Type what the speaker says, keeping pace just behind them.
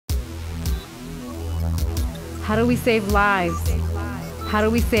How do we save lives? How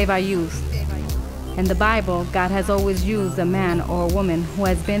do we save our youth? In the Bible, God has always used a man or a woman who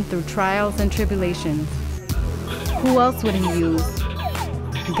has been through trials and tribulations. Who else would he use?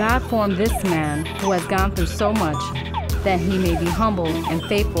 God formed this man who has gone through so much that he may be humble and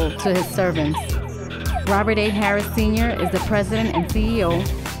faithful to his servants. Robert A. Harris Sr. is the President and CEO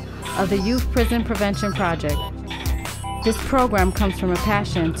of the Youth Prison Prevention Project. This program comes from a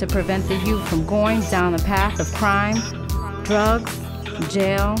passion to prevent the youth from going down the path of crime, drugs,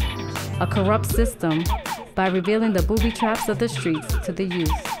 jail, a corrupt system by revealing the booby traps of the streets to the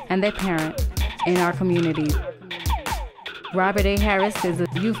youth and their parents in our communities. Robert A. Harris is a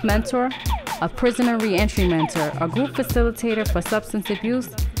youth mentor, a prisoner reentry mentor, a group facilitator for substance abuse,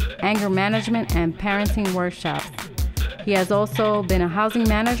 anger management, and parenting workshops. He has also been a housing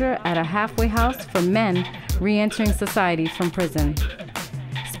manager at a halfway house for men reentering society from prison.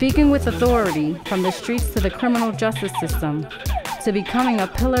 Speaking with authority from the streets to the criminal justice system to becoming a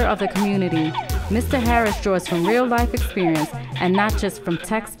pillar of the community, Mr. Harris draws from real-life experience and not just from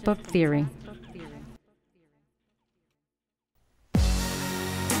textbook theory.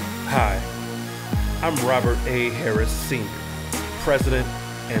 Hi, I'm Robert A. Harris Sr., President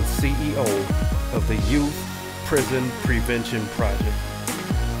and CEO of the Youth Prison Prevention Project.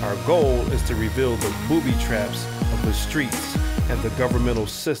 Our goal is to reveal the booby traps of the streets and the governmental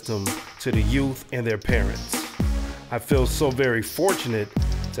system to the youth and their parents. I feel so very fortunate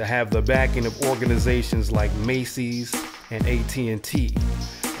to have the backing of organizations like Macy's and AT&T,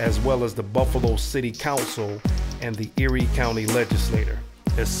 as well as the Buffalo City Council and the Erie County Legislature,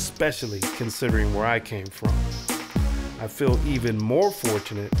 especially considering where I came from. I feel even more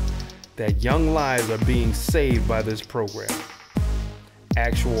fortunate that young lives are being saved by this program.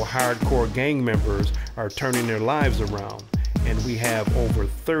 Actual hardcore gang members are turning their lives around, and we have over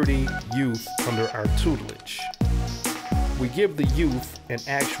 30 youth under our tutelage. We give the youth an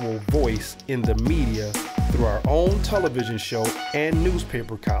actual voice in the media through our own television show and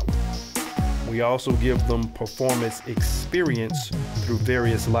newspaper column. We also give them performance experience through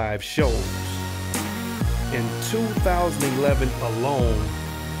various live shows. In 2011 alone,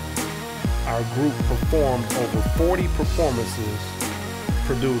 our group performed over 40 performances,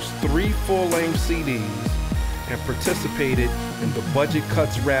 produced 3 full-length CDs, and participated in the Budget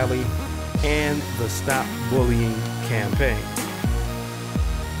Cuts Rally and the Stop Bullying campaign.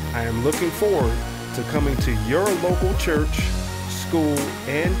 I am looking forward to coming to your local church, school,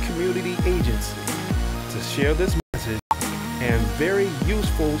 and community agency to share this message and very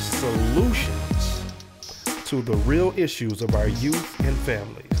useful solutions to the real issues of our youth and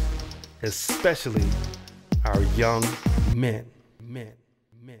families, especially our young men.